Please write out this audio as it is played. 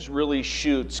really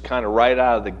shoots kind of right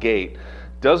out of the gate.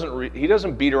 He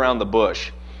doesn't beat around the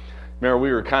bush. Remember,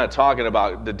 we were kind of talking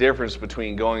about the difference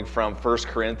between going from 1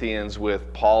 Corinthians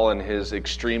with Paul and his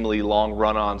extremely long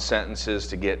run-on sentences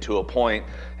to get to a point,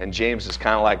 and James is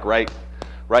kind of like right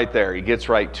there. He gets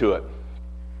right to it.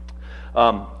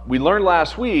 We learned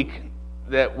last week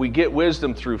that we get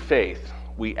wisdom through faith.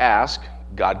 We ask,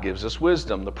 God gives us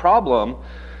wisdom. The problem,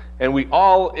 and we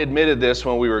all admitted this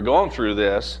when we were going through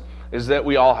this, is that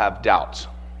we all have doubts.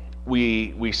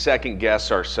 We second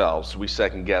guess ourselves. We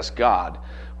second guess God.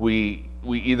 We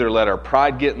either let our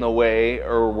pride get in the way,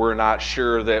 or we're not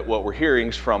sure that what we're hearing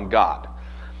is from God.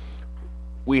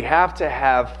 We have to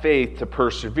have faith to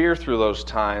persevere through those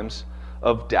times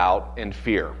of doubt and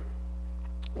fear.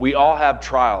 We all have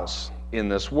trials in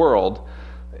this world,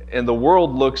 and the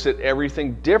world looks at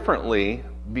everything differently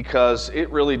because it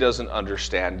really doesn't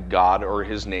understand God or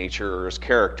His nature or His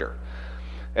character.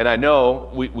 And I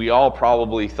know we all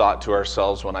probably thought to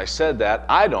ourselves when I said that,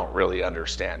 I don't really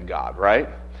understand God, right?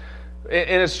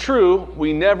 And it's true,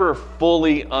 we never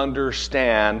fully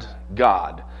understand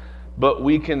God, but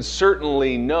we can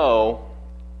certainly know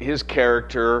His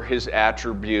character, His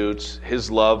attributes, His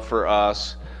love for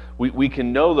us. We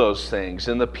can know those things.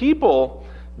 And the people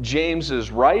James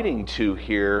is writing to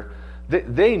here,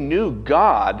 they knew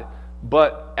God,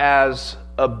 but as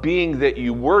a being that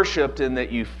you worshiped and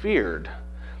that you feared.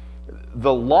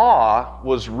 The law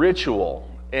was ritual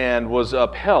and was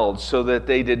upheld so that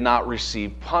they did not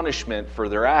receive punishment for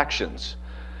their actions.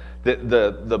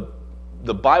 The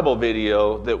Bible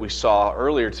video that we saw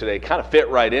earlier today kind of fit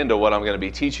right into what I'm going to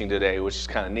be teaching today, which is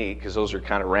kind of neat because those are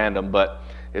kind of random, but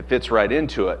it fits right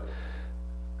into it.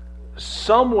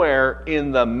 Somewhere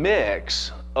in the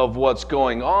mix of what's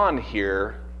going on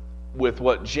here with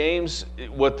what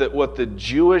the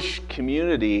Jewish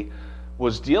community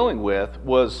was dealing with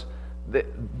was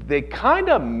they kind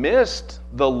of missed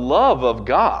the love of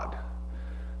God.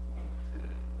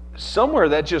 Somewhere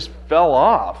that just fell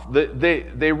off.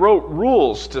 They wrote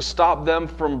rules to stop them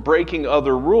from breaking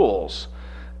other rules.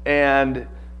 And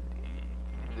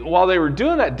while they were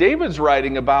doing that, David's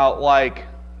writing about like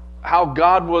how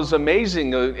God was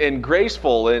amazing and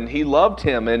graceful, and he loved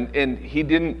him, and he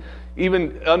didn't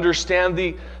even understand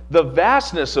the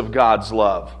vastness of God's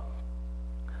love.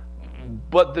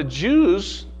 But the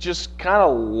Jews just kind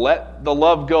of let the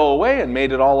love go away and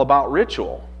made it all about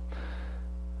ritual.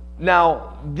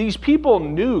 Now, these people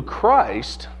knew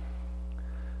Christ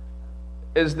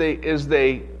as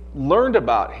they learned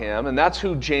about Him, and that's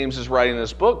who James is writing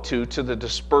this book to the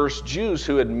dispersed Jews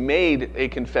who had made a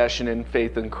confession in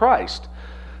faith in Christ.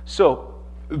 So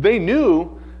they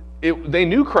knew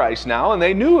Christ now, and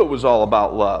they knew it was all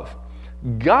about love.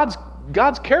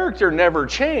 God's character never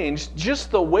changed,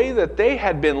 just the way that they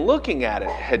had been looking at it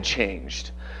had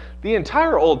changed. The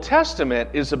entire Old Testament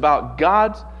is about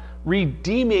God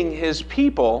redeeming His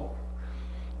people,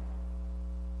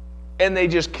 and they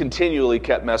just continually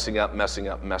kept messing up.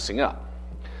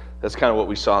 That's kind of what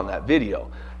we saw in that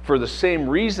video. For the same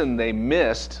reason they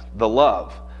missed the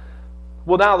love.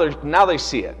 Well, now they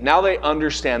see it. Now they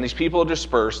understand. These people are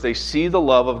dispersed. They see the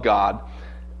love of God,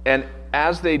 and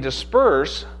as they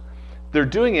disperse, they're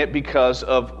doing it because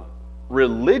of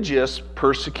religious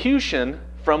persecution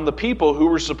from the people who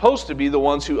were supposed to be the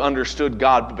ones who understood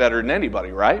God better than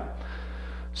anybody, right?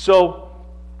 So,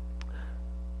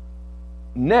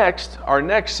 our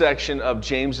next section of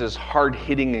James's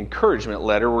hard-hitting encouragement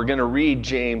letter, we're going to read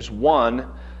James 1,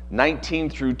 19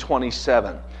 through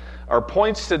 27. Our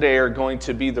points today are going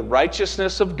to be the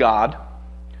righteousness of God,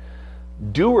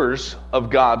 doers of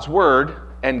God's word,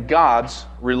 and God's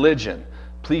religion.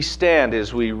 Please stand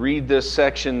as we read this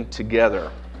section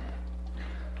together.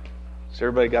 Has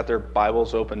everybody got their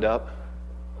Bibles opened up?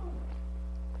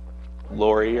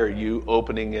 Lori, are you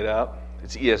opening it up?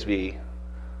 It's ESV.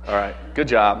 All right. Good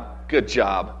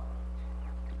job.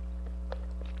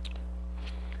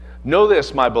 Know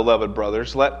this, my beloved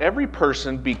brothers. Let every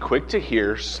person be quick to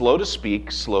hear, slow to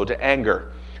speak, slow to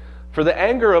anger. For the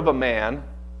anger of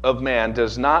man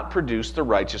does not produce the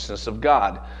righteousness of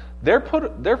God.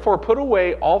 Therefore put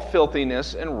away all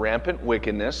filthiness and rampant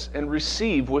wickedness, and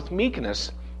receive with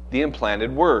meekness the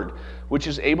implanted word, which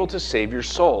is able to save your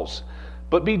souls.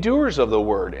 But be doers of the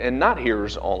word, and not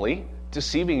hearers only,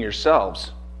 deceiving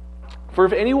yourselves. For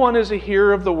if anyone is a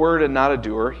hearer of the word and not a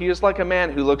doer, he is like a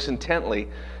man who looks intently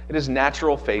at his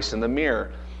natural face in the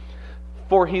mirror.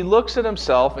 For he looks at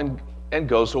himself and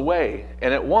goes away,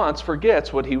 and at once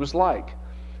forgets what he was like.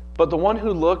 But the one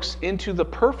who looks into the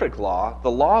perfect law,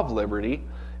 the law of liberty,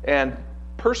 and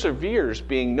perseveres,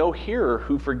 being no hearer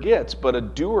who forgets, but a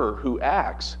doer who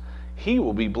acts, he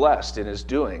will be blessed in his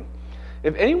doing.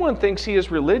 If anyone thinks he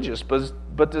is religious,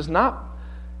 but does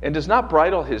not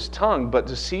bridle his tongue, but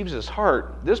deceives his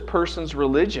heart, this person's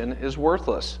religion is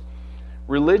worthless.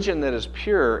 Religion that is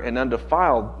pure and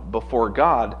undefiled before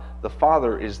God the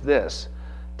Father is this: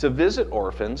 to visit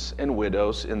orphans and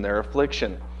widows in their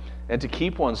affliction, and to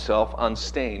keep oneself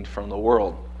unstained from the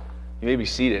world. You may be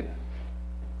seated.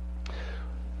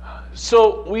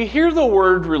 So we hear the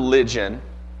word religion,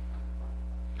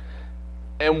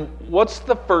 and what's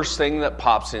the first thing that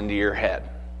pops into your head?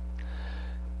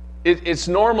 It's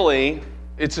normally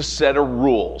a set of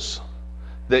rules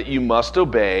that you must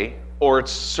obey, or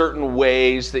it's certain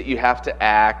ways that you have to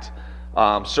act,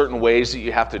 certain ways that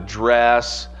you have to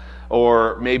dress,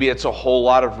 or maybe it's a whole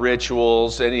lot of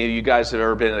rituals. Any of you guys that have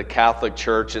ever been in a Catholic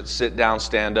church, it's sit down,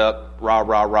 stand up, rah,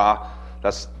 rah, rah.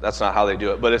 That's not how they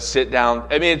do it, but it's sit down.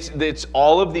 I mean, it's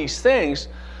all of these things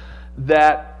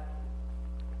that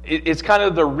it's kind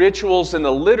of the rituals and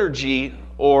the liturgy,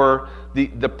 or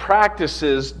the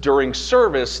practices during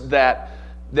service that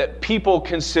people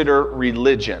consider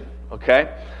religion,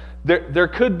 okay? There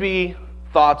could be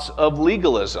thoughts of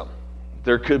legalism.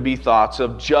 There could be thoughts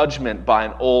of judgment by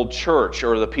an old church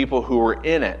or the people who were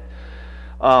in it.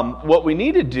 What we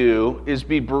need to do is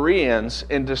be Bereans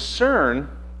and discern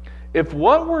if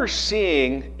what we're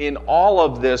seeing in all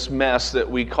of this mess that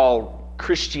we call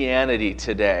Christianity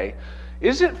today,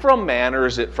 is it from man or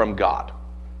is it from God?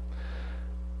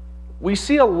 We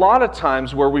see a lot of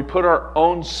times where we put our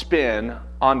own spin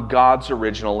on God's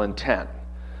original intent.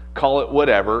 Call it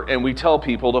whatever, and we tell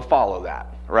people to follow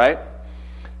that, right?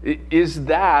 Is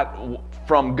that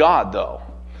from God, though?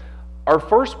 Our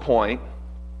first point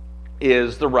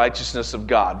is the righteousness of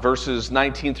God. Verses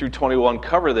 19 through 21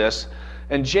 cover this,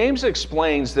 and James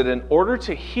explains that in order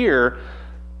to hear,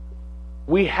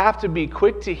 we have to be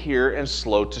quick to hear and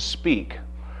slow to speak.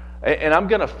 And I'm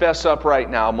going to fess up right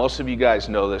now. Most of you guys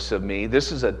know this of me.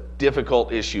 This is a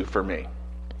difficult issue for me.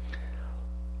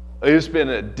 It's been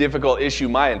a difficult issue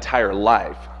my entire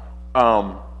life.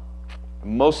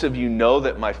 Most of you know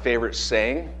that my favorite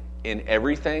saying in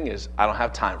everything is, I don't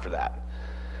have time for that.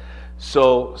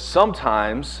 So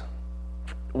sometimes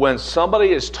when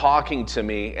somebody is talking to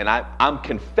me, and I'm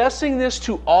confessing this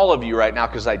to all of you right now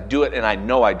because I do it and I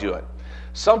know I do it.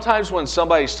 Sometimes when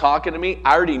somebody's talking to me,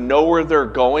 I already know where they're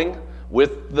going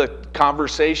with the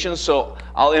conversation, so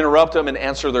I'll interrupt them and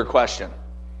answer their question.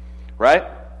 Right?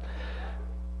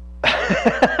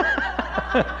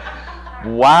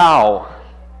 Wow.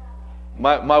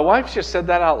 My wife just said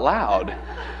that out loud.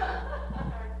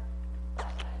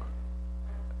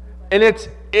 And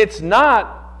it's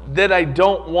not that I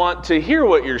don't want to hear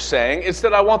what you're saying, it's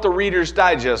that I want the Reader's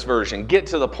Digest version. Get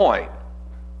to the point.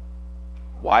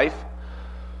 Wife?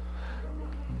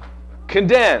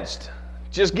 Condensed.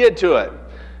 Just get to it.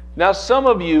 Now, some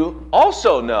of you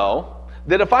also know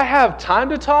that if I have time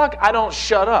to talk, I don't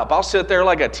shut up. I'll sit there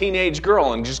like a teenage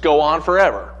girl and just go on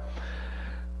forever.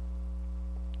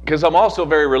 Because I'm also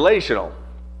very relational.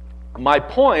 My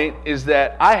point is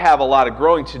that I have a lot of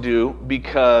growing to do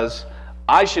because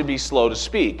I should be slow to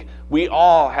speak. We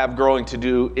all have growing to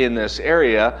do in this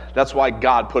area. That's why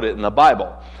God put it in the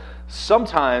Bible.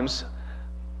 Sometimes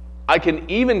I can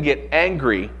even get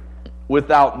angry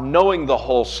without knowing the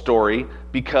whole story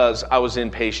because I was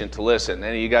impatient to listen.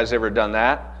 Any of you guys ever done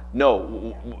that?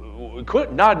 No.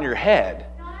 Quit nodding your head.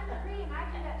 No, I'm agreeing. I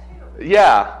do that too.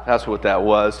 Yeah, that's what that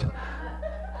was.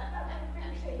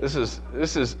 This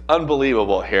is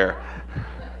unbelievable here.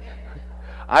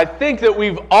 I think that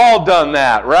we've all done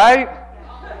that, right?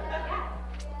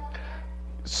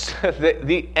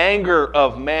 The anger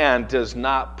of man does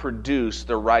not produce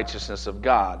the righteousness of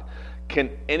God. Can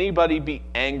anybody be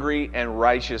angry and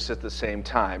righteous at the same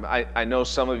time? I know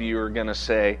some of you are going to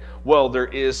say, well, there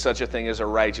is such a thing as a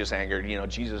righteous anger. You know,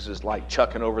 Jesus is like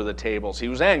chucking over the tables. He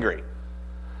was angry.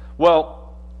 Well,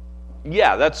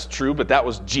 yeah, that's true, but that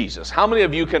was Jesus. How many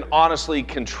of you can honestly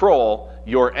control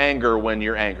your anger when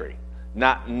you're angry?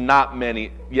 Not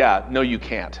many. Yeah, no, you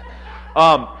can't.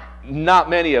 Not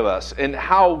many of us. And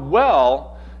how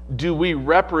well do we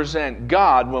represent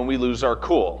God when we lose our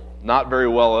cool? Not very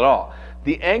well at all.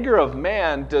 The anger of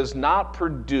man does not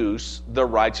produce the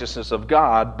righteousness of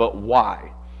God, but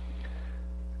why?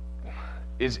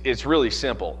 It's really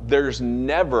simple. There's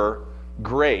never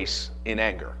grace in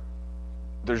anger.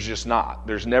 There's just not.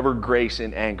 There's never grace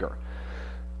in anger.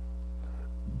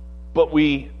 But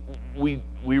we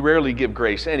rarely give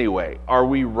grace anyway. Are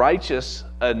we righteous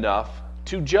enough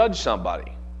to judge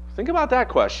somebody? Think about that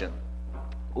question.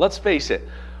 Let's face it.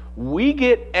 We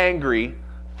get angry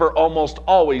for almost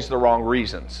always the wrong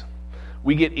reasons.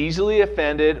 We get easily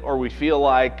offended, or we feel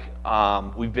like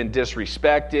we've been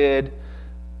disrespected.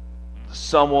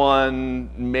 Someone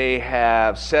may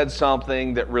have said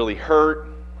something that really hurt,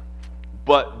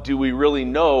 but do we really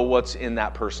know what's in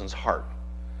that person's heart?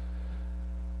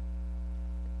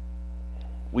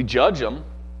 We judge them.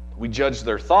 We judge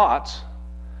their thoughts,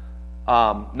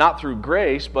 not through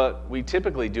grace, but we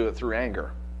typically do it through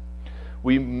anger.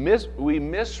 We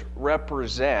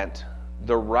misrepresent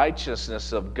the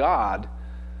righteousness of God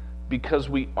because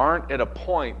we aren't at a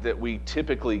point that we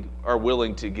typically are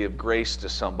willing to give grace to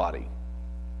somebody.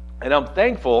 And I'm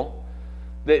thankful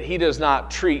that He does not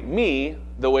treat me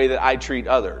the way that I treat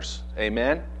others.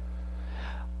 Amen?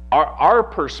 Our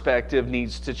perspective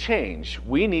needs to change.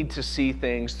 We need to see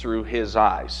things through His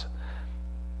eyes.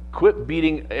 Quit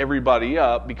beating everybody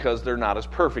up because they're not as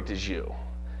perfect as you.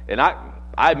 And I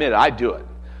admit it, I do it.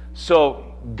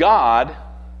 So God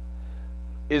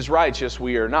is righteous,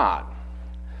 we are not.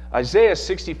 Isaiah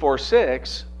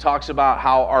 64:6 talks about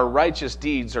how our righteous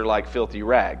deeds are like filthy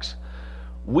rags.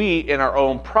 We, in our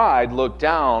own pride, look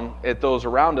down at those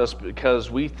around us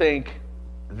because we think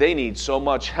they need so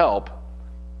much help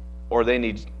or they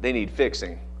need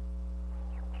fixing.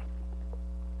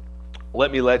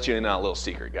 Let me let you in on a little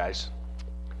secret, guys.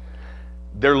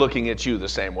 They're looking at you the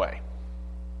same way.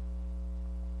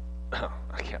 Oh,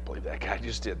 I can't believe that guy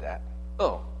just did that.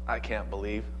 Oh, I can't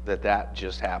believe that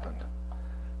just happened.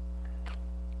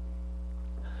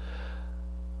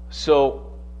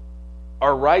 So,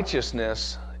 our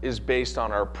righteousness is based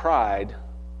on our pride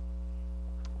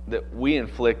that we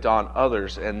inflict on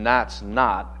others, and that's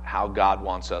not how God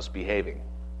wants us behaving.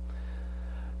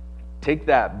 Take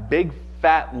that big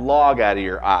fat log out of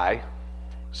your eye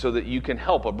so that you can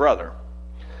help a brother.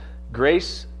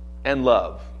 Grace and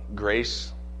love.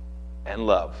 Grace and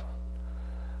love.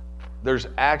 There's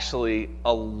actually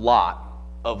a lot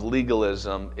of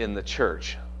legalism in the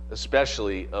church,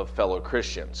 especially of fellow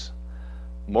Christians.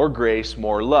 More grace,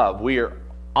 more love. We are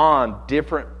on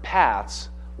different paths.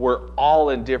 We're all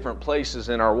in different places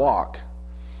in our walk.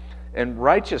 And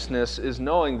righteousness is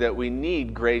knowing that we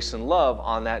need grace and love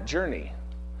on that journey.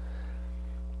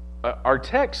 Our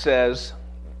text says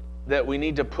that we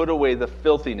need to put away the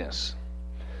filthiness.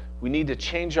 We need to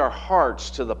change our hearts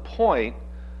to the point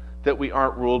that we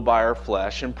aren't ruled by our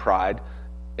flesh and pride.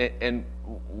 And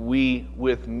we,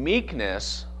 with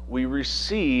meekness, we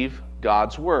receive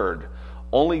God's word.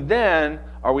 Only then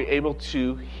are we able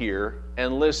to hear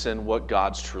and listen what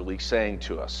God's truly saying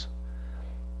to us.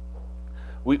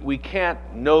 We can't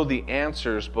know the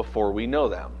answers before we know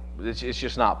them. It's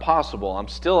just not possible. I'm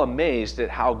still amazed at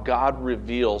how God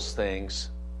reveals things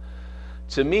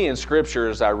to me in Scripture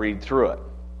as I read through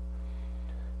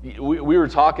it. We were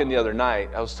talking the other night.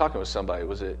 I was talking with somebody.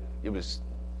 It was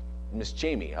Miss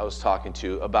Jamie I was talking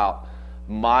to about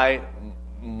my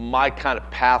kind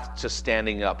of path to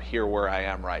standing up here where I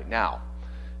am right now.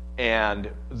 And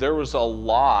there was a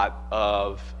lot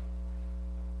of...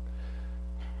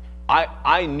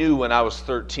 I knew when I was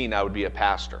 13 I would be a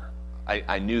pastor.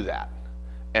 I knew that.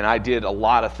 And I did a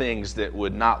lot of things that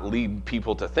would not lead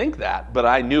people to think that, but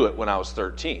I knew it when I was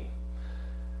 13.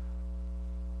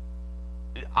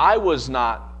 I was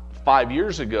not 5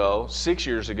 years ago, 6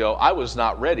 years ago, I was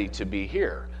not ready to be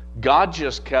here. God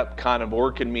just kept kind of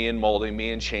working me and molding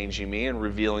me and changing me and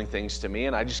revealing things to me,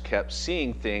 and I just kept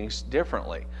seeing things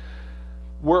differently.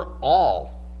 We're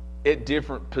all at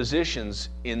different positions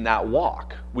in that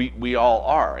walk. We all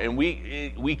are. And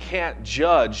we can't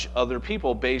judge other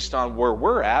people based on where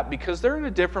we're at because they're in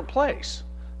a different place.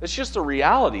 It's just the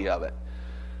reality of it.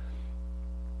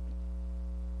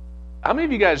 How many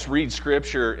of you guys read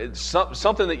Scripture, it's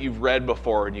something that you've read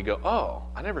before and you go, oh,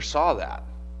 I never saw that?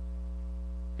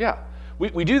 Yeah.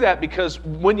 We do that because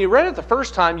when you read it the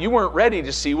first time, you weren't ready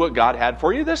to see what God had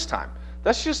for you this time.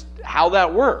 That's just how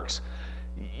that works.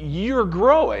 You're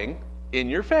growing in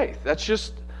your faith. That's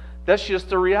just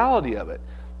the reality of it.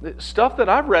 The stuff that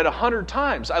I've read 100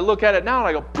 times, I look at it now and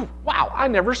I go, wow, I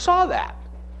never saw that.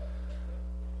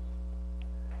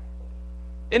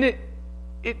 And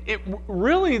it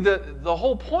really, the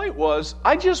whole point was,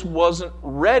 I just wasn't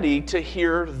ready to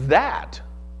hear that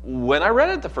when I read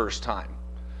it the first time.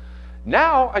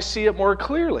 Now I see it more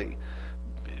clearly.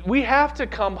 We have to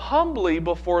come humbly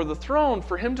before the throne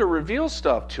for Him to reveal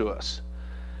stuff to us.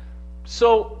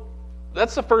 So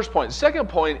that's the first point. The second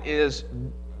point is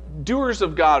doers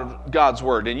of God's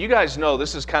word. And you guys know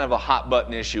this is kind of a hot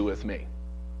button issue with me.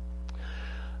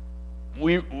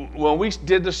 When we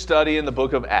did the study in the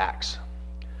book of Acts,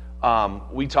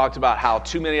 we talked about how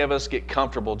too many of us get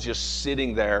comfortable just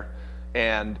sitting there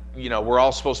And, we're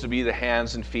all supposed to be the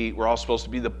hands and feet. We're all supposed to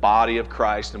be the body of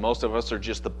Christ. And most of us are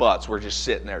just the butts. We're just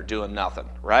sitting there doing nothing,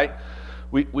 right?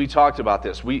 We talked about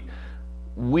this.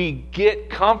 We get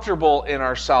comfortable in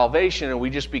our salvation and we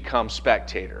just become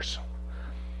spectators.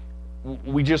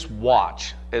 We just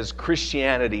watch as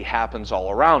Christianity happens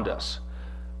all around us.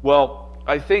 Well,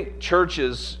 I think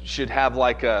churches should have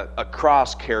like a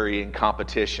cross-carrying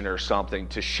competition or something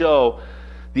to show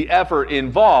the effort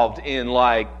involved in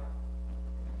like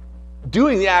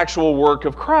doing the actual work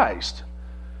of Christ.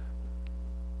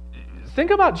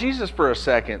 Think about Jesus for a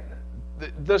second.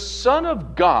 The Son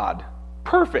of God,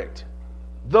 perfect,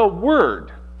 the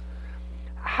Word.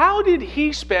 How did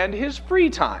he spend his free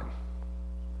time?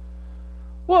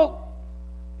 Well,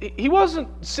 he wasn't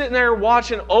sitting there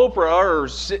watching Oprah or,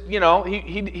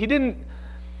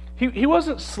 he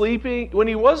wasn't sleeping. When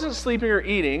he wasn't sleeping or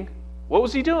eating, what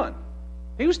was he doing?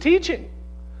 He was teaching.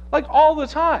 Like all the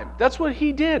time. That's what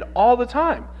he did all the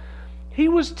time. He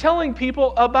was telling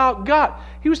people about God.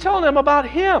 He was telling them about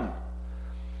him.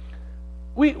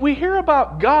 We hear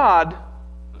about God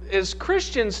as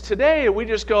Christians today, and we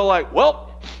just go like,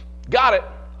 well, got it.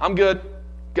 I'm good.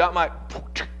 Got my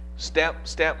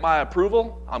stamp my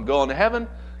approval. I'm going to heaven.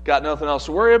 Got nothing else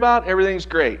to worry about. Everything's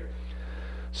great.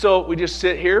 So we just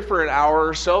sit here for an hour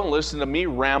or so and listen to me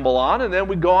ramble on, and then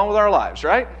we go on with our lives,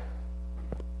 right?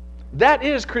 That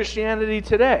is Christianity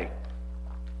today.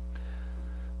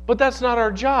 But that's not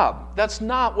our job. That's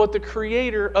not what the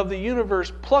Creator of the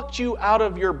universe plucked you out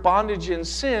of your bondage and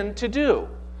sin to do.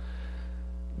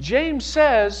 James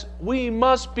says we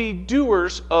must be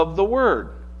doers of the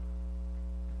word.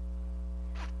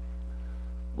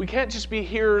 We can't just be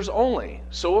hearers only.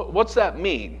 So what's that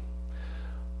mean?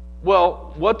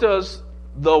 Well, what does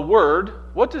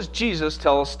Jesus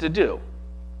tell us to do?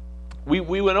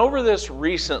 We went over this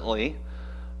recently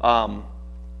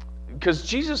because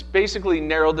Jesus basically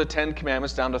narrowed the 10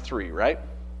 Commandments down to 3, right?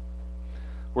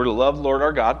 We're to love the Lord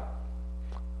our God,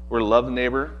 we're to love the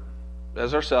neighbor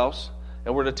as ourselves,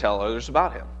 and we're to tell others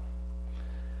about him.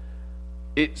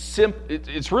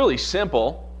 It's really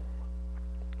simple,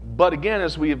 but again,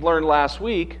 as we have learned last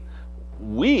week,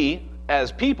 we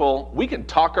as people, we can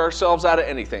talk ourselves out of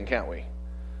anything, can't we?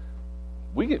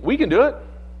 We can do it.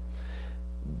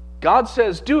 God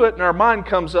says do it, and our mind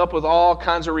comes up with all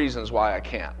kinds of reasons why I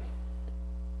can't.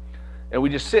 And we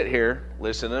just sit here,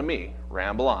 listen to me,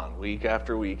 ramble on week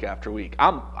after week after week.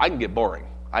 I can get boring.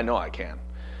 I know I can.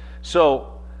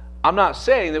 So I'm not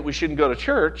saying that we shouldn't go to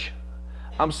church.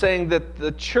 I'm saying that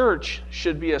the church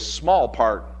should be a small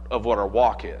part of what our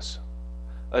walk is.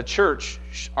 Our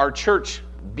church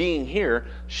being here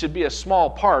should be a small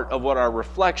part of what our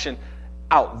reflection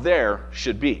out there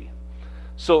should be.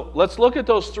 So let's look at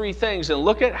those 3 things and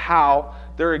look at how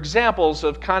they're examples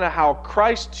of kind of how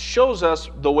Christ shows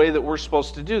us the way that we're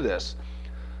supposed to do this.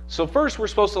 So first, we're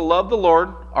supposed to love the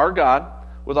Lord, our God,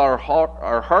 with our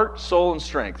heart, soul, and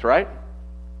strength, right?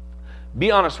 Be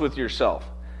honest with yourself.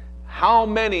 How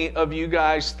many of you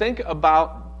guys think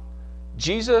about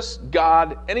Jesus,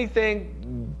 God,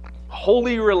 anything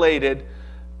wholly related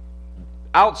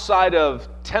outside of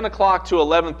 10 o'clock to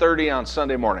 11:30 on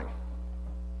Sunday morning?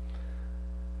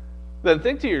 Then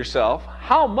think to yourself,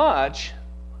 how much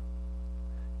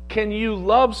can you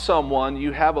love someone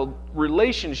you have a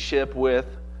relationship with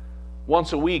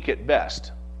once a week at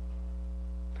best?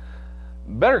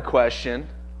 Better question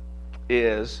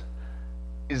is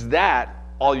that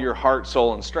all your heart,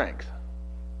 soul, and strength?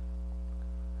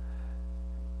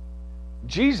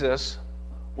 Jesus,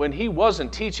 when he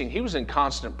wasn't teaching, he was in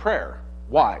constant prayer.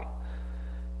 Why?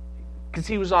 Because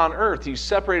he was on earth. He was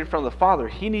separated from the Father.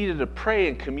 He needed to pray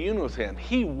and commune with him.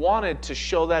 He wanted to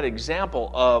show that example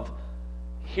of,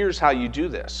 here's how you do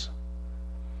this.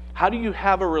 How do you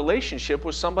have a relationship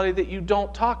with somebody that you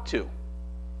don't talk to?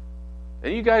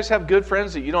 And you guys have good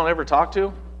friends that you don't ever talk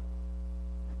to?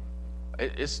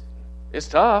 It's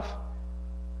tough.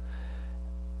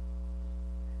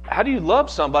 How do you love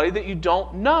somebody that you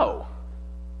don't know?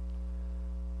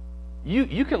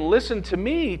 You can listen to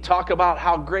me talk about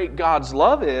how great God's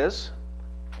love is,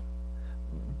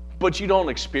 but you don't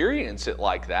experience it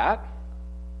like that.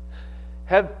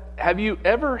 Have you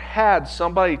ever had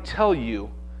somebody tell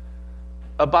you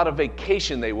about a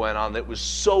vacation they went on that was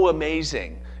so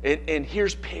amazing? And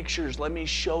here's pictures. Let me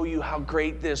show you how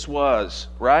great this was,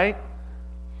 right?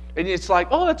 And it's like,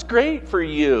 oh, that's great for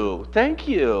you. Thank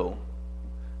you.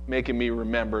 Making me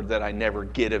remember that I never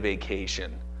get a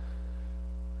vacation.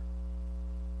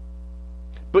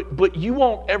 But you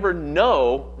won't ever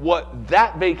know what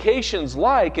that vacation's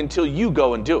like until you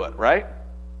go and do it, right?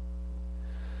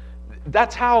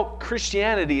 That's how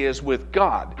Christianity is with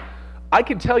God. I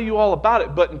can tell you all about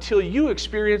it, but until you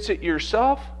experience it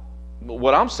yourself,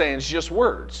 what I'm saying is just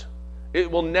words. It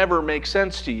will never make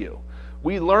sense to you.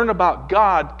 We learn about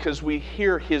God because we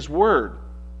hear His Word.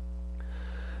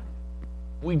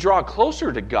 We draw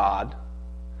closer to God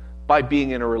by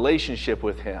being in a relationship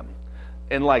with Him.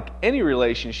 And like any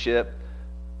relationship,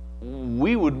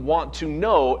 we would want to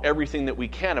know everything that we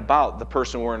can about the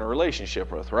person we're in a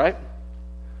relationship with, right?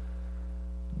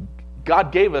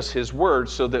 God gave us His Word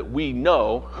so that we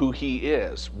know who He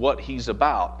is, what He's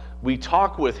about. We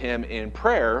talk with Him in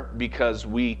prayer because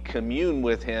we commune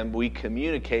with Him, we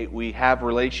communicate, we have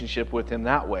relationship with Him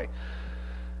that way.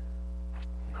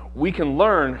 We can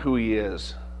learn who He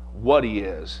is, what He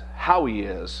is, how He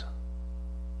is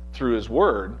through His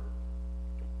Word.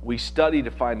 We study to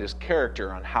find His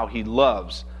character on how He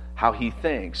loves, how He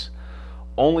thinks.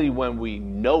 Only when we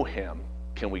know Him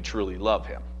can we truly love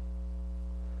Him.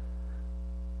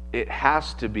 It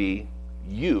has to be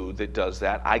you that does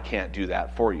that. I can't do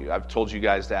that for you. I've told you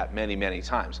guys that many, many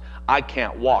times. I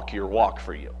can't walk your walk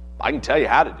for you. I can tell you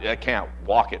how to. I can't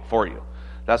walk it for you.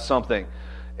 That's something.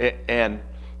 And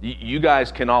you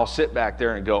guys can all sit back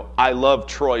there and go, I love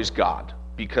Troy's God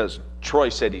because Troy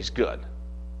said he's good.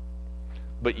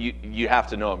 But you have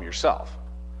to know him yourself.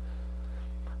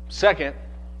 Second,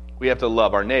 we have to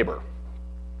love our neighbor.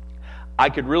 I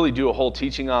could really do a whole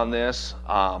teaching on this.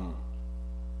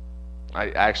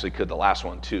 I actually could the last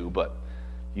one too, but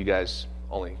you guys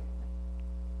only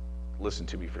listen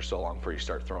to me for so long before you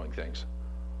start throwing things.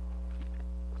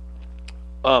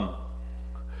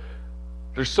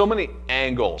 There's so many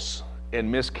angles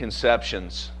and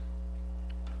misconceptions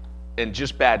and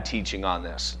just bad teaching on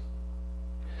this.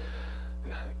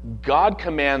 God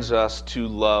commands us to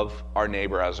love our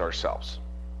neighbor as ourselves.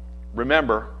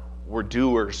 Remember, we're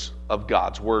doers of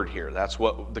God's word here. That's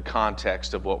what the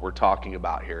context of what we're talking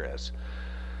about here is.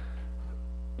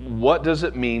 What does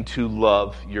it mean to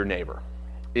love your neighbor?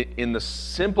 In the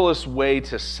simplest way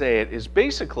to say it is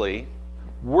basically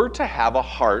we're to have a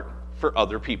heart for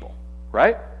other people,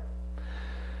 right?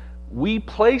 We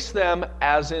place them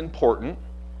as important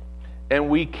and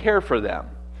we care for them.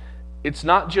 It's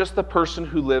not just the person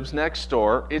who lives next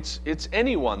door, it's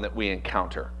anyone that we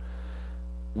encounter.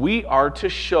 We are to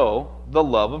show the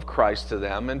love of Christ to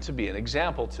them and to be an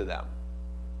example to them.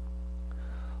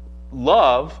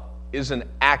 Love is an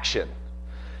action.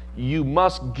 You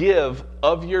must give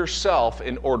of yourself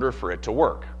in order for it to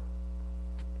work.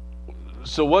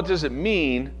 So what does it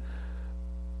mean?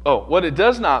 What it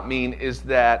does not mean is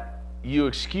that you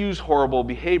excuse horrible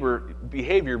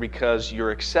behavior because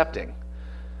you're accepting.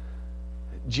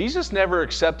 Jesus never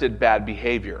accepted bad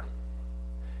behavior.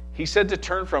 He said to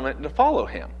turn from it and to follow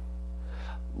Him.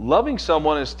 Loving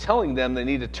someone is telling them they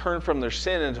need to turn from their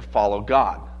sin and to follow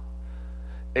God.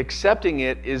 Accepting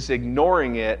it is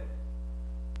ignoring it,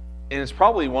 and it's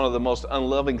probably one of the most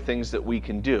unloving things that we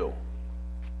can do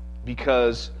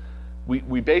because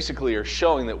we basically are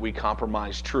showing that we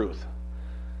compromise truth.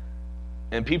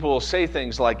 And people will say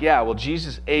things like, yeah, well,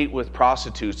 Jesus ate with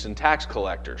prostitutes and tax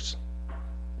collectors.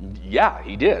 Yeah,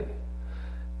 He did.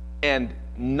 And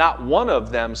not one of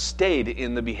them stayed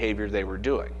in the behavior they were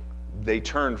doing. They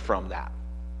turned from that.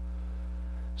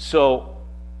 So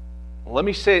let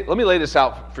me lay this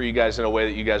out for you guys in a way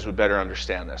that you guys would better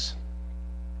understand this.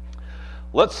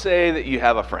 Let's say that you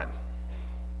have a friend.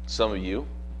 Some of you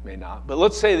may not, but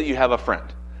let's say that you have a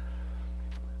friend.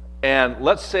 And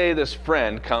let's say this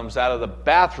friend comes out of the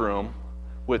bathroom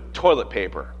with toilet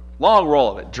paper, long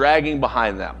roll of it, dragging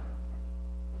behind them.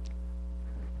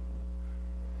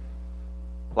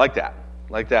 Like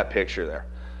that picture there.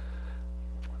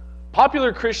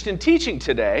 Popular Christian teaching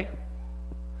today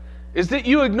is that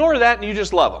you ignore that and you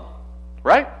just love them,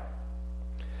 right?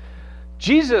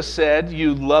 Jesus said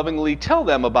you lovingly tell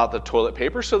them about the toilet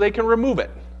paper so they can remove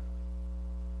it.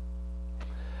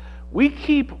 We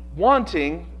keep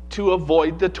wanting to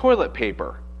avoid the toilet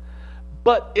paper,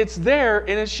 but it's there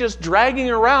and it's just dragging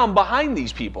around behind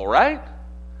these people, right?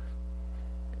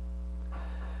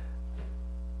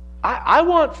 I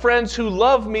want friends who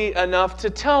love me enough to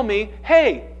tell me,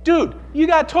 hey, dude, you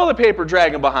got toilet paper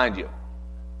dragging behind you.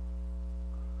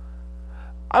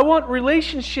 I want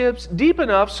relationships deep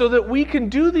enough so that we can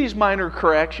do these minor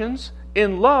corrections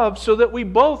in love so that we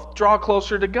both draw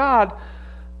closer to God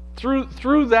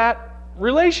through that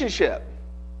relationship.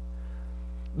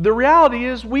 The reality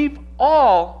is we've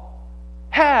all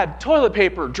had toilet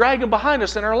paper dragging behind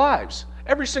us in our lives.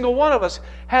 Every single one of us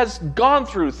has gone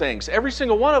through things. Every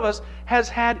single one of us has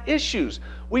had issues.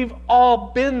 We've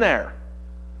all been there.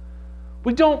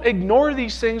 We don't ignore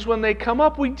these things when they come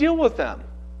up. We deal with them.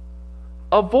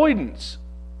 Avoidance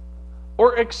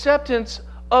or acceptance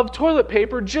of toilet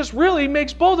paper just really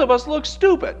makes both of us look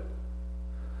stupid.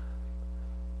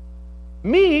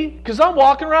 Me, because I'm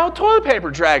walking around with toilet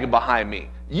paper dragging behind me.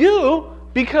 You,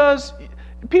 because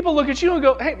people look at you and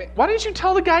go, hey, man, why didn't you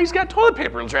tell the guy he's got toilet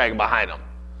paper dragging behind him?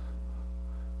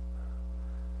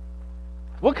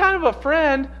 What kind of a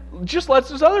friend just lets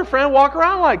his other friend walk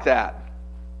around like that?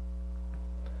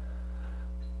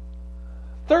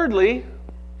 Thirdly,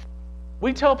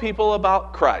 we tell people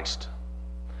about Christ.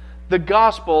 The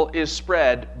gospel is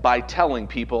spread by telling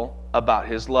people about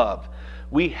his love.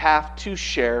 We have to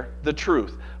share the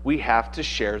truth. We have to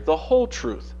share the whole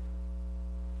truth.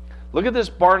 Look at this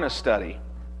Barna study.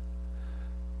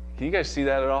 Can you guys see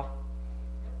that at all?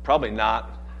 Probably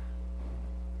not.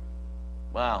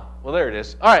 Wow. Well, there it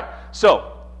is. All right.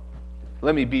 So,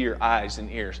 let me be your eyes and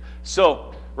ears.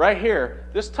 So, right here,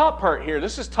 this top part here,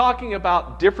 this is talking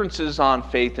about differences on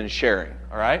faith and sharing.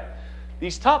 All right?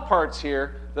 These top parts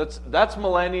here, that's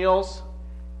millennials,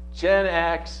 Gen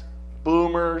X,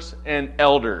 boomers, and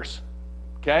elders.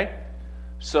 Okay?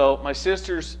 So, my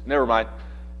sisters, never mind.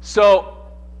 So,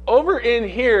 over in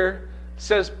here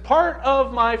says, part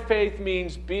of my faith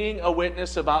means being a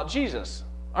witness about Jesus.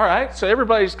 All right, so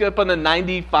everybody's up in the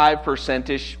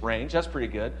 95%-ish range. That's pretty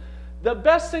good. The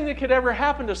best thing that could ever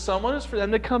happen to someone is for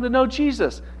them to come to know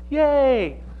Jesus.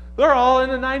 Yay! They're all in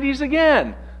the 90s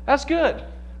again. That's good.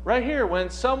 Right here, when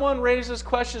someone raises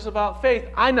questions about faith,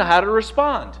 I know how to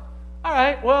respond. All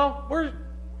right, well, we're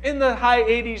in the high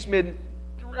 80s,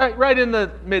 right in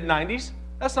the mid-90s.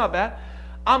 That's not bad.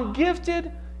 I'm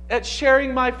gifted at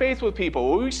sharing my faith with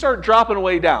people. We start dropping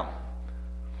way down.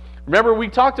 Remember, we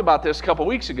talked about this a couple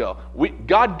weeks ago.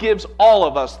 God gives all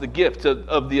of us the gift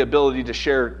of the ability to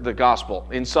share the gospel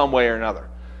in some way or another.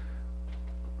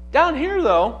 Down here,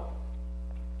 though,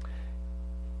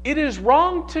 it is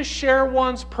wrong to share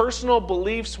one's personal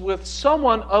beliefs with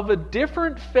someone of a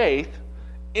different faith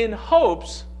in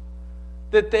hopes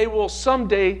that they will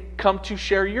someday come to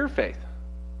share your faith.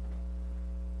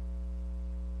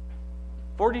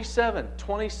 47,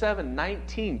 27,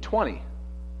 19, 20.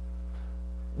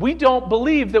 We don't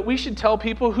believe that we should tell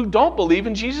people who don't believe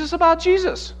in Jesus about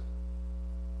Jesus.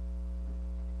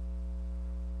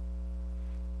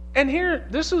 And here,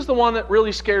 this is the one that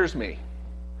really scares me.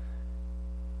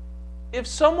 If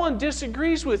someone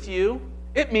disagrees with you,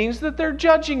 it means that they're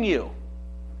judging you.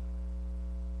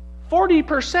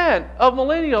 40% of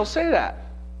millennials say that.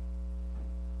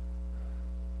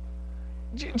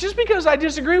 Just because I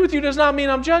disagree with you does not mean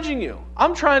I'm judging you.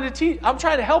 I'm trying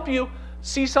to help you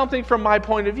see something from my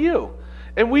point of view.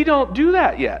 And we don't do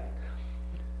that yet.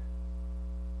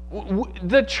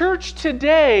 The church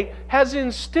today has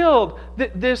instilled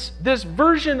this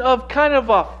version of kind of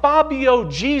a Fabio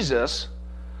Jesus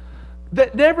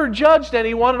that never judged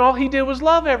anyone, and all he did was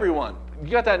love everyone.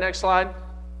 You got that next slide?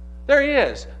 There he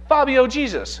is, Fabio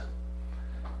Jesus.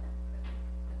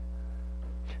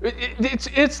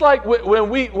 It's like when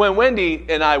Wendy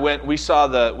and I went, we saw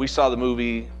the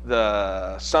movie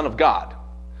The Son of God.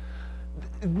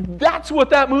 That's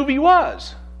what that movie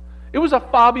was. It was a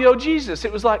Fabio Jesus.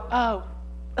 It was like, oh,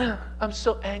 I'm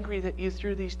so angry that you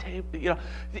threw these tables. You know,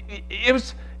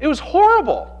 it was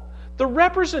horrible. The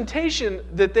representation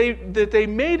that they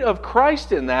made of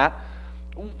Christ in that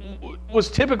was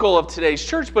typical of today's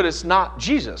church, but it's not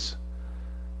Jesus.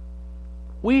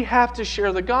 We have to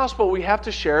share the gospel. We have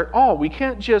to share it all. We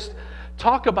can't just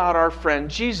talk about our friend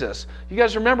Jesus. You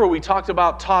guys remember we talked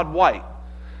about Todd White.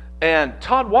 And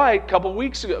Todd White, a couple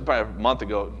weeks ago, probably a month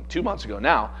ago, 2 months ago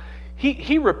now,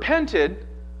 he repented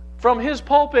from his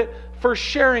pulpit for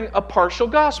sharing a partial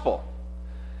gospel.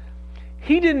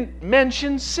 He didn't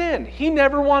mention sin. He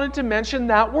never wanted to mention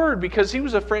that word because he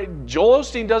was afraid. Joel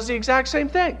Osteen does the exact same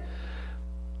thing.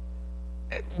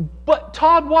 But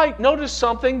Todd White noticed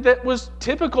something that was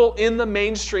typical in the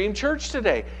mainstream church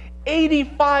today.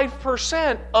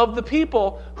 85% of the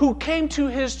people who came to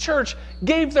his church,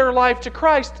 gave their life to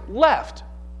Christ, left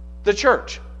the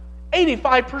church.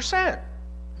 85%.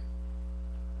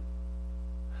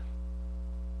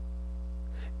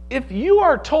 If you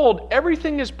are told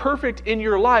everything is perfect in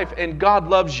your life and God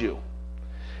loves you,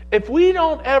 if we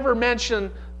don't ever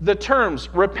mention the terms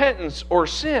repentance or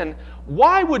sin,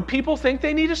 why would people think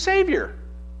they need a Savior?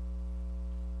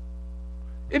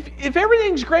 If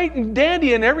everything's great and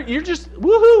dandy and you're just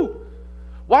woohoo,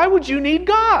 why would you need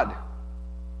God?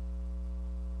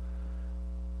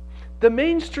 The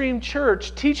mainstream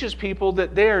church teaches people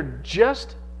that they're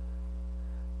just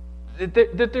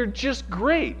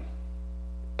great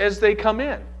as they come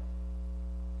in.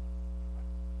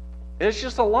 And it's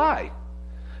just a lie.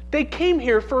 They came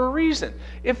here for a reason.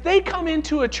 If they come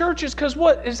into a church, it's because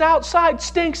what is outside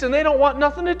stinks and they don't want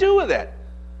nothing to do with it.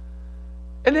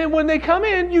 And then when they come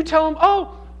in, you tell them,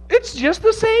 oh, it's just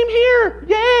the same here.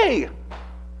 Yay!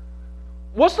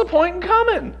 What's the point in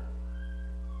coming?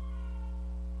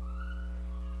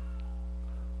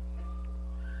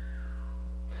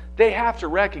 They have to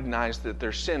recognize that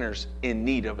they're sinners in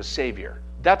need of a Savior.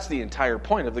 That's the entire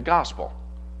point of the gospel.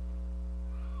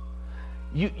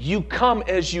 You come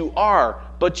as you are,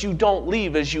 but you don't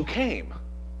leave as you came.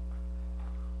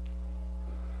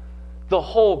 The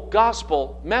whole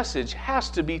gospel message has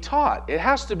to be taught. It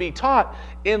has to be taught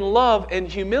in love and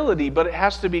humility, but it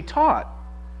has to be taught.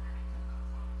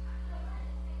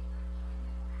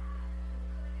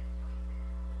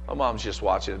 My mom's just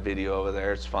watching a video over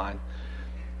there. It's fine.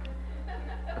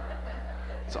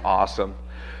 It's awesome.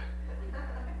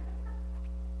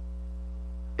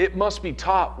 It must be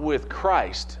taught with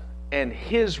Christ and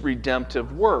His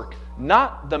redemptive work,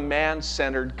 not the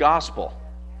man-centered gospel.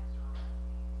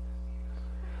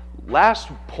 Last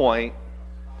point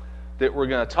that we're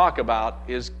going to talk about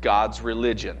is God's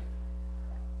religion.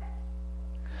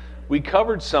 We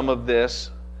covered some of this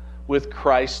with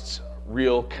Christ's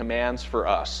real commands for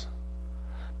us.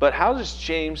 But how does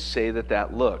James say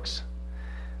that looks?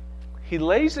 He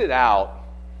lays it out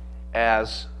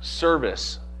as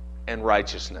service and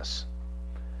righteousness.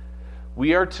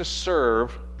 We are to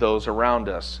serve those around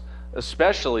us,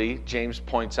 especially, James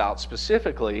points out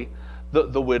specifically,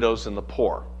 the widows and the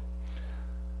poor.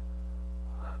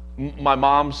 My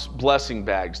mom's blessing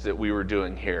bags that we were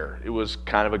doing here, it was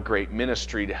kind of a great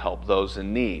ministry to help those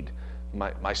in need.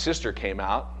 My sister came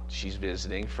out, she's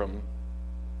visiting from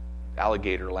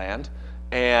Alligator Land,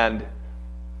 and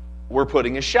we're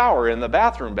putting a shower in the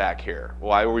bathroom back here.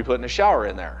 Why are we putting a shower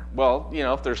in there? Well,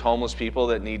 if there's homeless people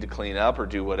that need to clean up or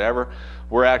do whatever,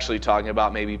 we're actually talking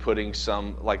about maybe putting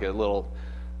some, like a little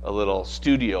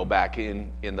studio back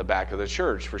in the back of the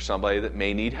church for somebody that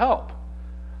may need help.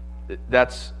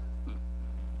 That's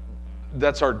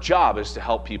our job, is to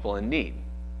help people in need.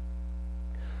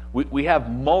 We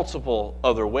have multiple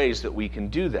other ways that we can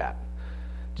do that.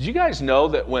 Did you guys know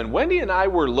that when Wendy and I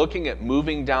were looking at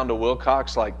moving down to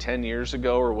Wilcox like 10 years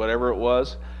ago or whatever it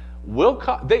was,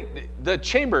 the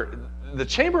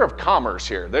Chamber of Commerce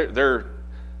here, they're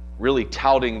really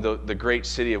touting the great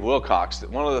city of Wilcox. That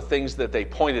one of the things that they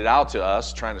pointed out to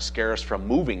us, trying to scare us from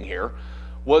moving here,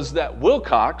 was that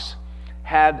Wilcox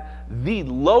had the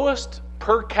lowest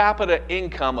per capita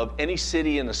income of any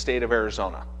city in the state of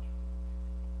Arizona.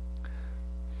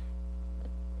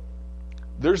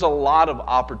 There's a lot of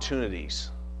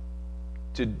opportunities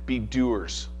to be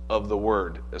doers of the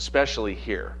word, especially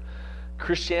here.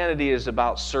 Christianity is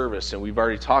about service, and we've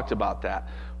already talked about that.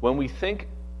 When we think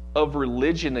of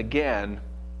religion again,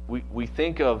 we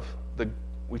think of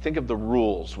the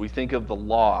rules, we think of the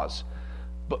laws.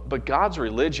 But God's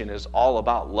religion is all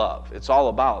about love. It's all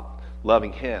about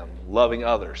loving Him, loving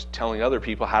others, telling other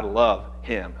people how to love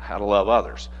Him, how to love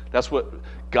others. That's what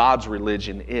God's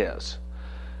religion is.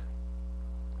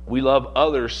 We love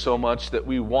others so much that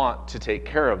we want to take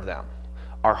care of them.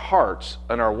 Our hearts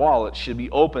and our wallets should be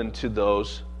open to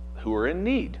those who are in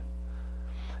need.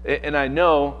 And I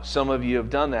know some of you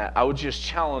have done that. I would just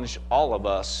challenge all of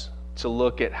us to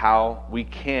look at how we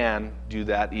can do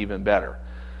that even better.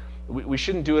 We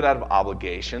shouldn't do it out of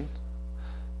obligation.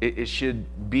 It should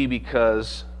be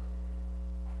because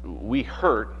we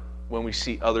hurt when we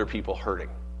see other people hurting.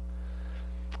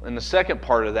 And the second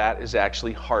part of that is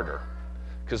actually harder.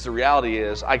 Because the reality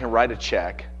is, I can write a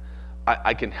check,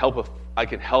 I can help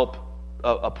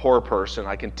a poor person,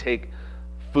 I can take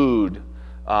food,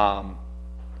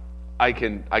 I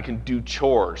can do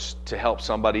chores to help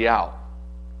somebody out,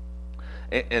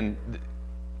 and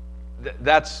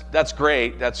that's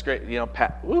great. That's great.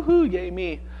 Pat, woohoo, yay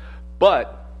me!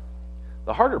 But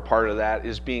the harder part of that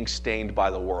is being stained by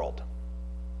the world,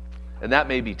 and that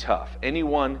may be tough.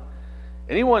 Anyone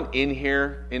in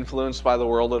here influenced by the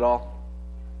world at all?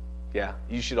 Yeah,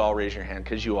 you should all raise your hand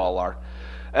because you all are.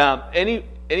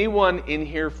 Anyone in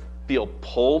here feel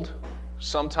pulled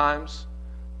sometimes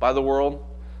by the world?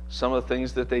 Some of the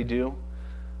things that they do?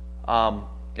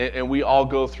 And we all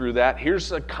go through that.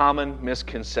 Here's a common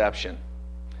misconception.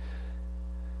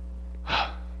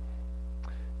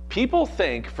 People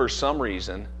think for some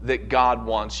reason that God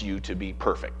wants you to be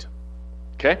perfect.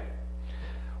 Okay?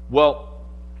 Well,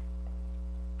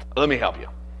 let me help you.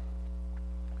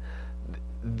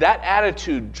 That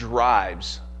attitude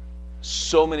drives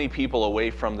so many people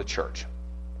away from the church,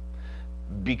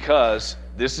 because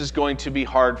this is going to be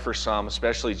hard for some,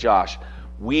 especially Josh.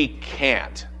 We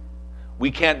can't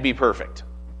be perfect.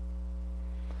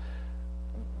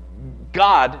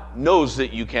 God knows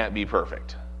that you can't be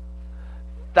perfect.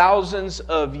 Thousands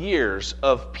of years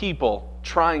of people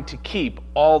trying to keep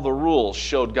all the rules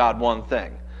showed God one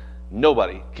thing: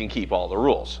 nobody can keep all the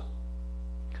rules.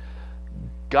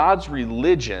 God's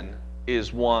religion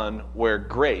is one where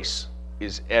grace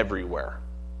is everywhere.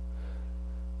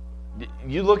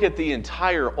 You look at the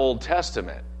entire Old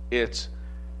Testament, it's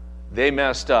they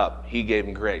messed up, he gave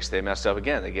them grace. They messed up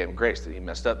again, they gave him grace. He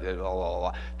messed up, blah, blah,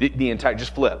 blah. The entire,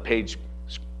 just flip, page,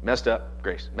 messed up,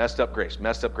 grace, messed up, grace,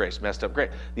 messed up, grace, messed up,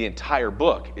 grace. The entire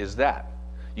book is that.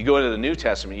 You go into the New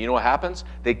Testament, you know what happens?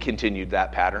 They continued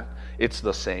that pattern. It's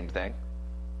the same thing.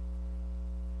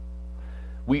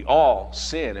 We all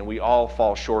sin and we all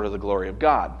fall short of the glory of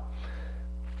God.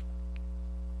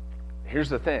 Here's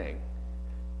the thing.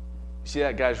 You see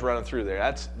that guy's running through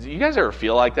there. Do you guys ever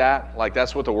feel like that? Like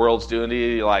that's what the world's doing to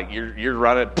you? Like you're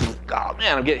running, oh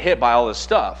man, I'm getting hit by all this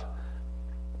stuff.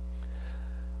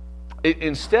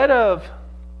 Instead of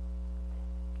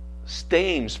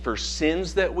stains for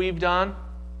sins that we've done,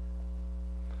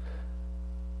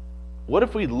 what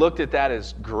if we looked at that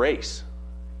as grace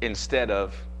instead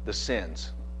of the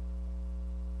sins?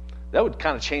 That would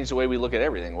kind of change the way we look at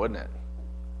everything, wouldn't it?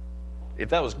 If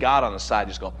that was God on the side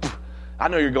just going, I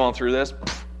know you're going through this,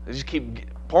 they just keep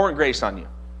pouring grace on you.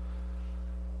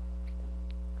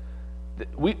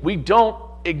 We don't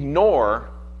ignore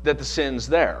that the sin's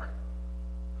there.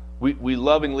 We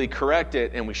lovingly correct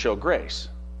it and we show grace.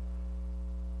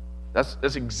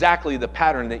 That's exactly the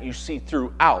pattern that you see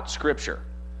throughout Scripture.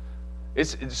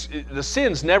 The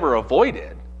sin's never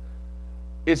avoided.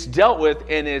 It's dealt with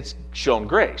and it's shown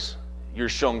grace. You're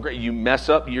shown grace. You mess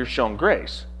up, you're shown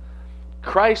grace.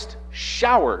 Christ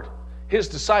showered his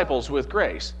disciples with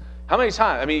grace. How many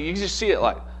times? I mean, you just see it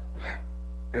like,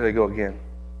 here they go again.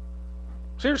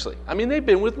 Seriously. I mean, they've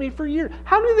been with me for years.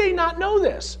 How do they not know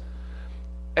this?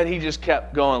 And he just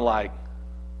kept going like,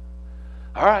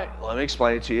 all right, let me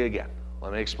explain it to you again.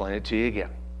 Let me explain it to you again.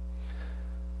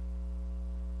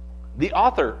 The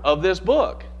author of this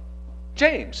book,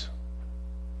 James,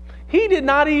 he did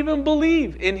not even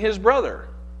believe in his brother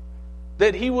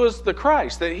that he was the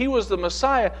Christ, that he was the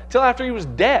Messiah, till after he was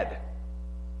dead.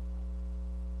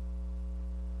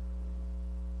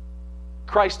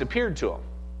 Christ appeared to him,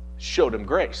 showed him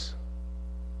grace.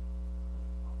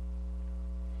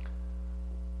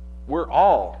 We're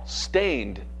all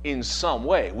stained in some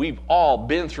way. We've all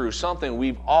been through something.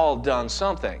 We've all done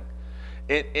something.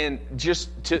 And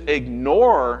just to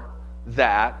ignore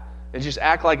that and just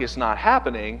act like it's not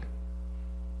happening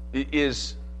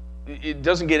it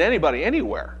doesn't get anybody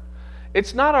anywhere.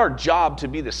 It's not our job to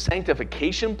be the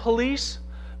sanctification police,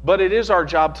 but it is our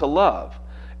job to love.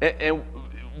 And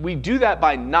we do that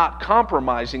by not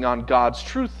compromising on God's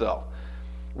truth, though.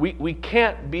 We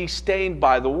can't be stained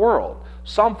by the world.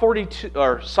 Psalm 4,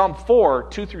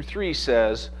 2-3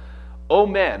 says, O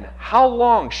men, how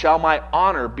long shall my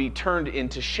honor be turned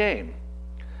into shame?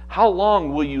 How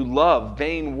long will you love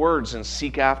vain words and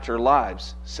seek after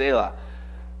lives? Selah.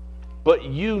 But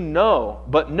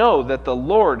know that the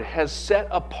Lord has set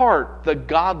apart the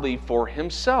godly for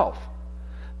himself.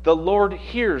 The Lord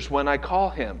hears when I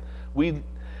call him. We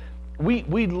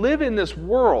live in this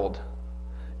world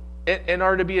and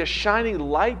are to be a shining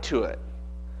light to it.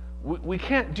 We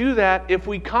can't do that if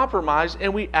we compromise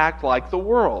and we act like the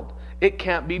world. It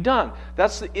can't be done.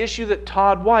 That's the issue that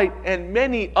Todd White and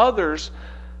many others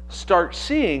start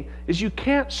seeing, is you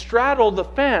can't straddle the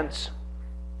fence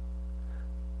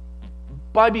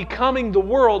by becoming the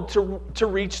world to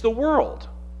reach the world.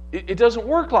 It doesn't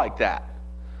work like that.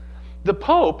 The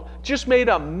Pope just made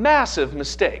a massive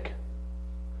mistake.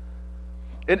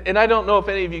 And I don't know if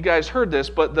any of you guys heard this,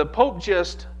 but the Pope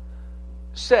just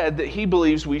said that he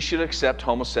believes we should accept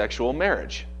homosexual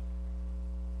marriage.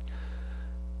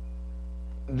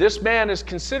 This man is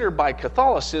considered by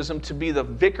Catholicism to be the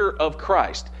vicar of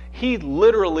Christ. He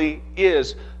literally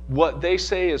is what they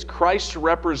say is Christ's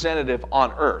representative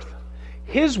on earth.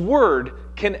 His word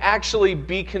can actually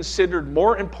be considered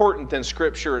more important than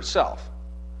Scripture itself.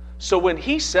 So when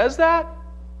he says that,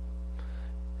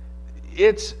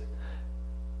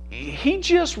 he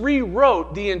just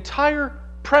rewrote the entire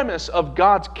premise of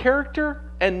God's character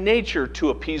and nature to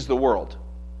appease the world.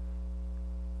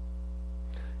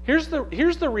 Here's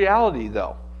the reality,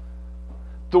 though.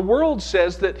 The world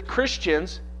says that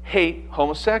Christians hate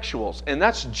homosexuals, and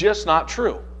that's just not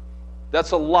true.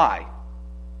 That's a lie.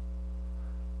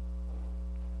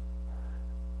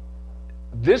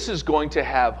 This is going to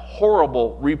have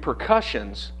horrible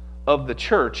repercussions of the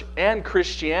church and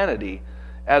Christianity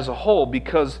as a whole,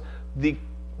 because the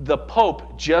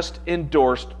Pope just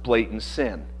endorsed blatant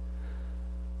sin.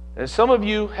 And some of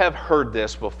you have heard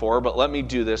this before, but let me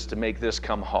do this to make this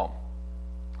come home.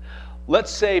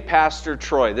 Let's say Pastor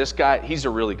Troy, this guy, he's a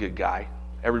really good guy.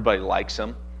 Everybody likes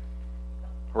him,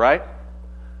 right?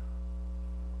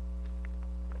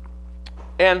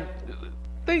 And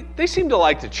they seem to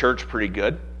like the church pretty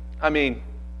good. I mean,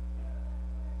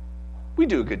 we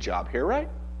do a good job here, right?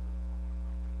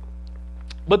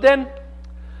 But then,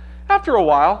 after a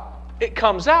while, it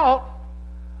comes out,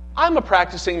 I'm a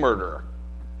practicing murderer.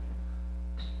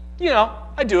 You know,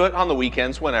 I do it on the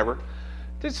weekends, whenever.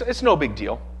 It's no big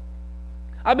deal.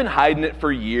 I've been hiding it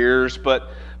for years,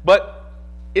 but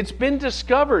it's been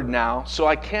discovered now, so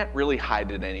I can't really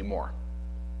hide it anymore.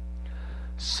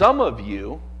 Some of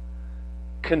you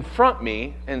confront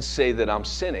me and say that I'm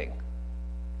sinning.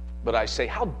 But I say,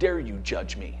 how dare you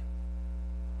judge me?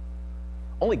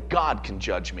 Only God can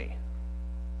judge me.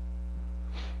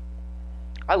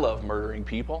 I love murdering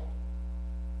people.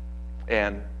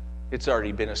 And it's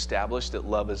already been established that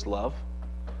love is love.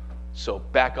 So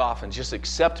back off and just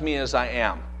accept me as I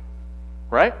am.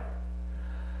 Right?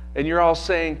 And you're all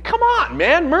saying, come on,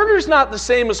 man, murder's not the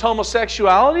same as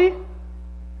homosexuality.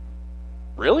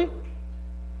 Really?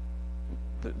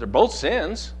 They're both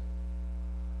sins.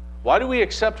 Why do we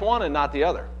accept one and not the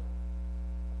other?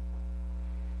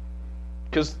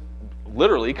 Because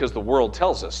the world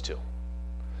tells us to.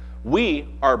 We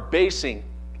are basing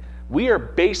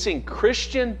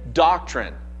Christian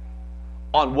doctrine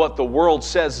on what the world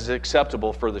says is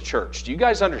acceptable for the church. Do you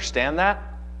guys understand that?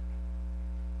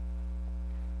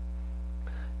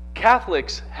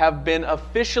 Catholics have been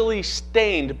officially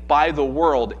stained by the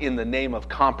world in the name of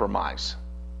compromise.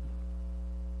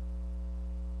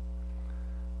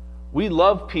 We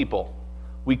love people.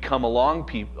 We come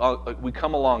alongside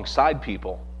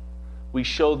people. We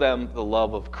show them the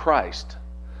love of Christ.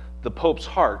 The Pope's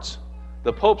heart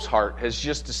has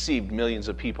just deceived millions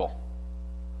of people.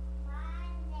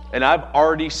 And I've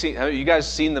already seen, have you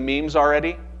guys seen the memes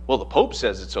already? Well, the Pope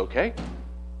says it's okay.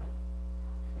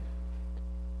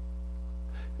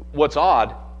 What's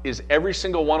odd is every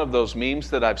single one of those memes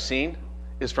that I've seen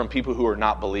is from people who are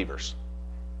not believers.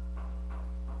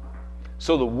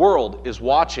 So the world is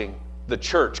watching the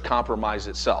church compromise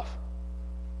itself.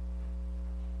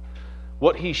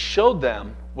 What he showed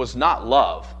them was not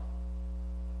love.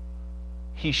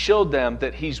 He showed them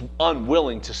that he's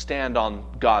unwilling to stand on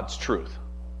God's truth.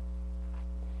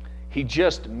 He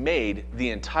just made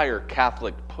the entire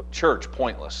Catholic Church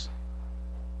pointless.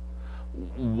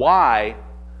 Why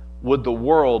would the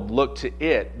world look to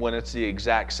it when it's the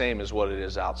exact same as what it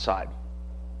is outside?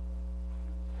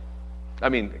 I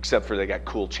mean, except for they got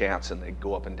cool chants and they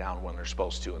go up and down when they're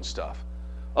supposed to and stuff.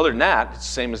 Other than that, it's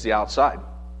the same as the outside.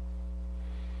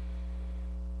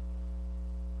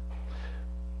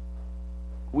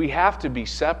 We have to be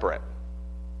separate.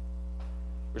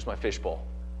 Where's my fishbowl?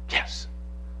 Yes.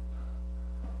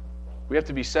 We have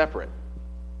to be separate.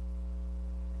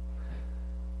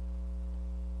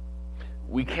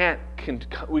 We can't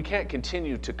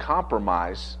continue to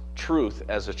compromise truth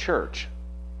as a church.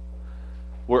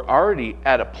 We're already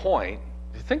at a point,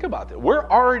 think about that, we're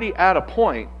already at a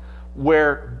point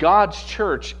where God's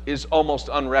church is almost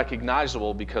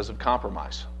unrecognizable because of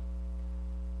compromise.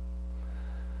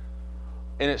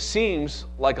 And it seems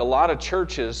like a lot of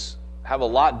churches have a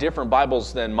lot different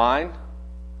Bibles than mine,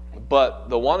 but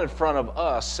the one in front of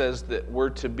us says that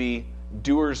we're to be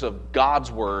doers of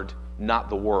God's word, not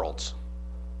the world's.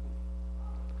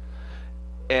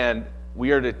 And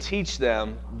we are to teach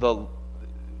them the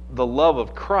love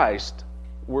of Christ.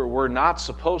 We're not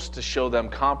supposed to show them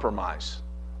compromise.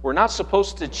 We're not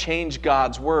supposed to change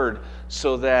God's word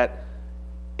so that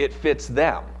it fits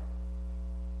them.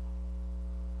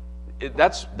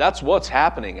 That's what's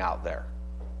happening out there.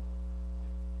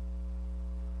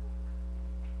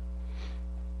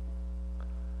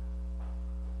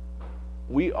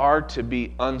 We are to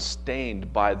be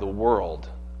unstained by the world,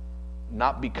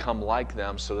 not become like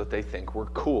them so that they think we're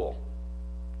cool.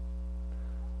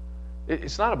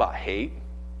 It's not about hate.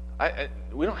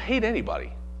 We don't hate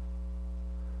anybody.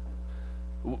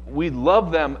 We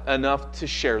love them enough to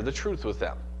share the truth with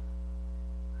them.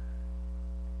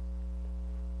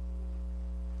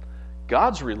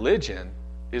 God's religion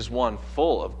is one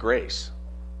full of grace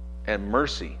and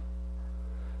mercy.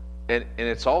 And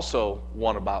it's also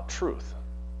one about truth.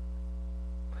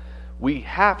 We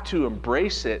have to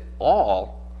embrace it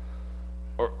all,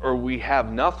 or we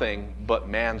have nothing but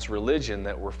man's religion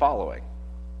that we're following.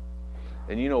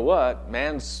 And you know what?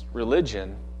 Man's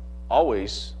religion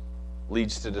always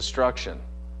leads to destruction.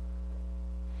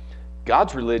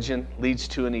 God's religion leads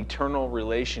to an eternal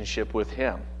relationship with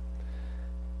Him.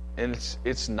 And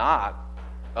it's not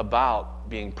about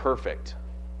being perfect.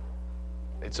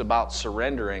 It's about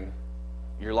surrendering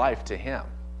your life to Him.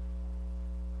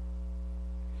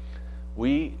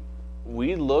 We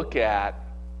look at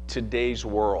today's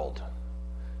world,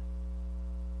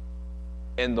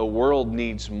 and the world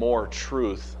needs more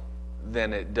truth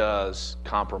than it does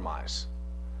compromise,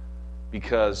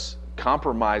 because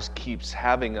compromise keeps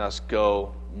having us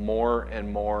go more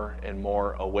and more and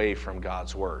more away from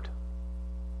God's Word.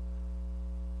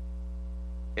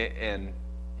 And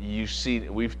you see,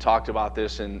 we've talked about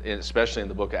this, especially in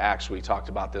the book of Acts, we talked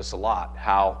about this a lot,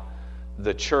 how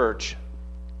the church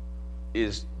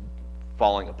is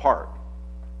falling apart.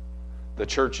 The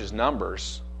church's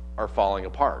numbers are falling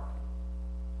apart.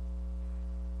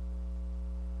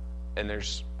 And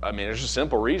there's a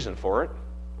simple reason for it.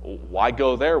 Why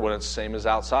go there when it's the same as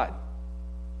outside?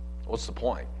 What's the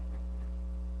point?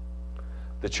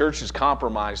 The church is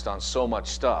compromised on so much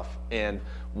stuff, and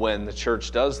when the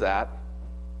church does that,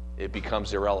 it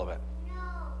becomes irrelevant. No.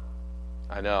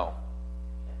 I know.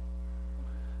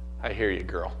 I hear you,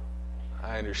 girl.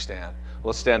 I understand.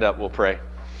 Let's stand up. We'll pray.